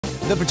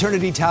The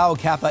fraternity Tau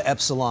Kappa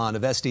Epsilon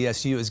of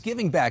SDSU is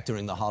giving back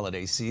during the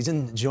holiday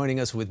season. Joining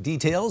us with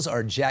details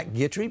are Jack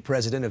Guitry,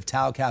 president of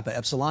Tau Kappa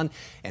Epsilon,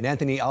 and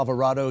Anthony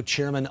Alvarado,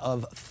 chairman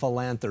of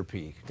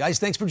philanthropy. Guys,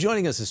 thanks for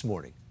joining us this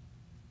morning.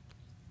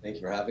 Thank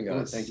you for having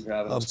us. Thank you for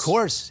having us. Of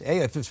course. Hey,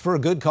 if it's for a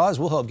good cause,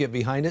 we'll help get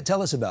behind it.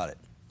 Tell us about it.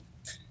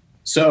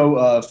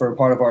 So for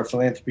part of our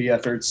philanthropy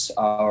efforts,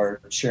 our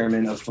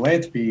chairman of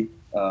philanthropy,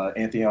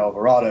 Anthony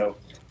Alvarado,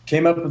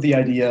 came up with the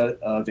idea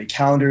of a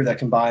calendar that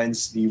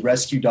combines the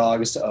rescue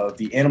dogs of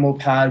the animal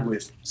pad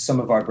with some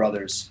of our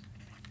brothers.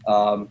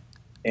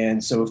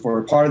 And so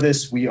for part of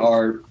this, we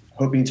are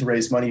hoping to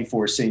raise money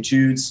for St.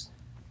 Jude's,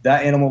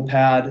 that animal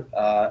pad,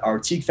 our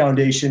Teak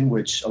Foundation,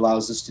 which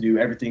allows us to do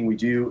everything we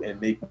do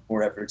and make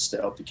more efforts to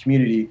help the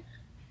community.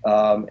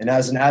 And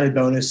as an added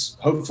bonus,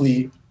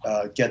 hopefully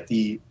get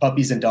the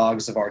puppies and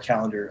dogs of our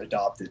calendar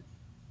adopted.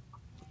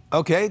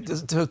 Okay,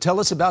 so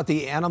tell us about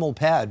the animal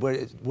pad.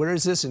 Where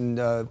is this and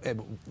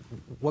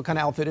what kind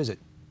of outfit is it?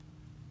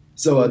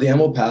 So the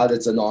Animal Pad,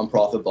 it's a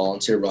nonprofit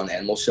volunteer-run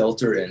animal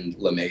shelter in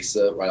La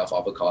Mesa, right off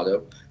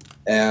Avocado.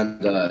 And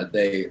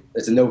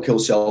it's a no-kill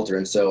shelter.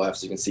 And so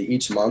as you can see,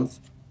 each month,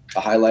 it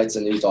highlights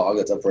a new dog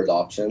that's up for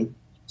adoption.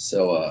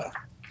 So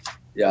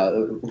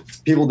yeah,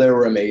 people there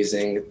were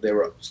amazing. They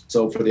were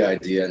so for the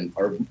idea. And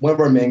one of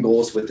our main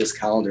goals with this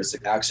calendar is to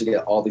actually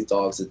get all these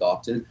dogs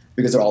adopted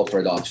because they're all for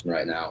adoption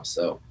right now.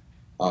 So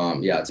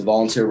yeah, it's a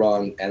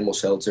volunteer-run animal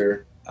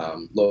shelter,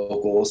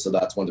 local. So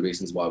that's one of the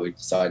reasons why we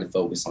decided to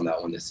focus on that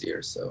one this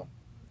year. So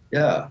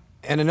yeah.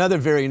 And another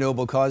very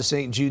noble cause,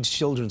 St. Jude's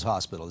Children's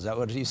Hospital. Is that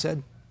what you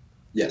said?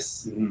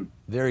 Yes. Mm-hmm.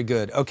 Very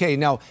good. Okay,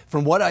 now,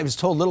 from what I was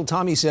told, little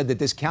Tommy said that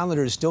this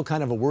calendar is still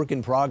kind of a work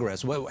in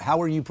progress.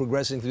 How are you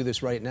progressing through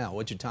this right now?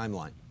 What's your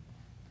timeline?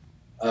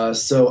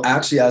 So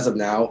actually, as of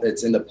now,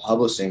 it's in the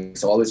publishing.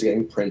 So all this is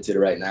getting printed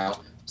right now.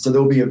 So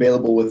they'll be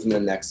available within the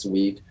next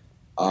week.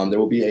 There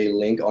will be a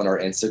link on our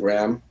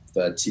Instagram,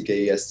 the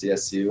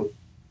SDSU.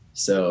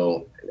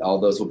 So all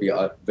those will be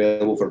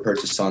available for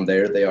purchase on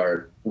there. They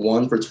are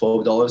one for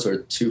 $12 or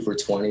two for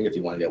 $20 if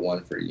you want to get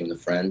one for you and a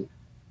friend.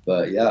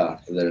 But yeah,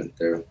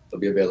 they'll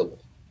be available.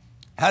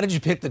 How did you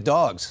pick the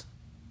dogs?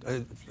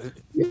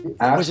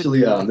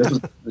 Actually, this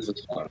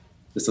was fun.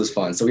 This was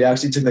fun. So we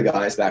actually took the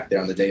guys back there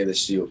on the day of the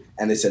shoot,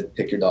 and they said,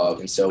 pick your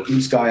dog. And so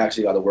each guy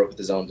actually got to work with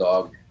his own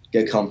dog,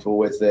 get comfortable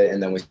with it,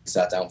 and then we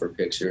sat down for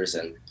pictures.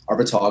 And our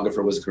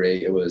photographer was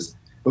great. It was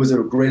a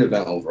great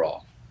event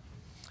overall.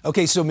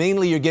 Okay, so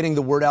mainly you're getting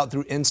the word out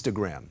through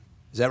Instagram.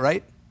 Is that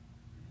right?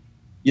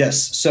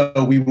 Yes, so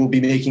we will be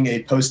making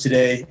a post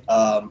today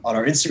on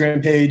our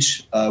Instagram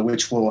page,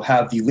 which will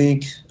have the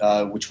link,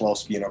 which will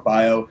also be in our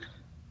bio.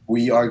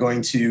 We are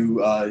going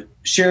to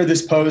share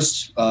this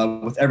post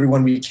with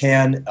everyone we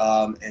can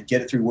and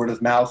get it through word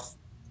of mouth,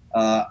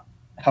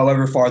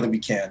 however far that we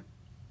can.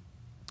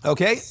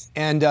 Okay,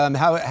 and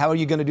how are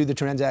you going to do the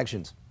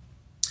transactions?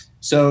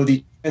 So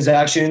the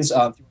transactions,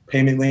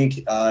 payment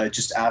link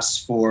just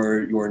asks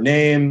for your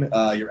name,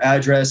 your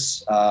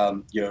address,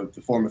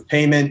 the form of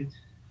payment,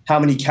 how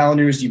many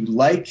calendars you would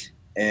like,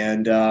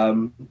 and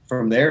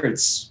from there,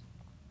 it's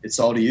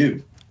all to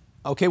you.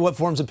 Okay, what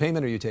forms of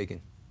payment are you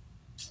taking?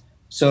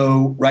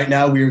 So right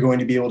now, we are going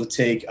to be able to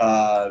take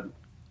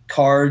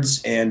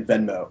cards and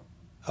Venmo.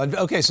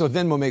 Okay, so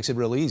Venmo makes it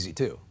real easy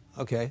too.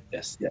 Okay.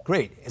 Yes. Yeah.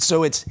 Great.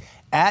 So it's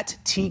at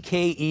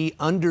TKE_SDSU,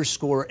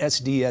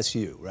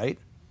 right?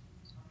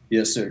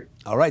 Yes, sir.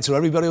 All right, so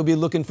everybody will be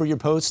looking for your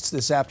posts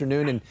this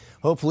afternoon, and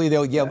hopefully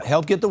they'll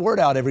help get the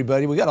word out,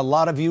 everybody. We got a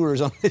lot of viewers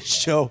on this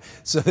show,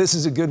 so this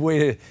is a good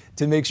way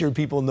to make sure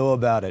people know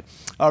about it.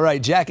 All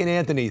right, Jack and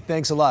Anthony,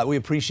 thanks a lot. We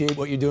appreciate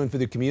what you're doing for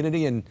the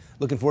community and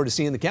looking forward to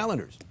seeing the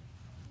calendars.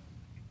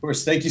 Of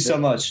course, thank you so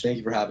much. Thank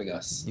you for having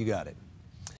us. You got it.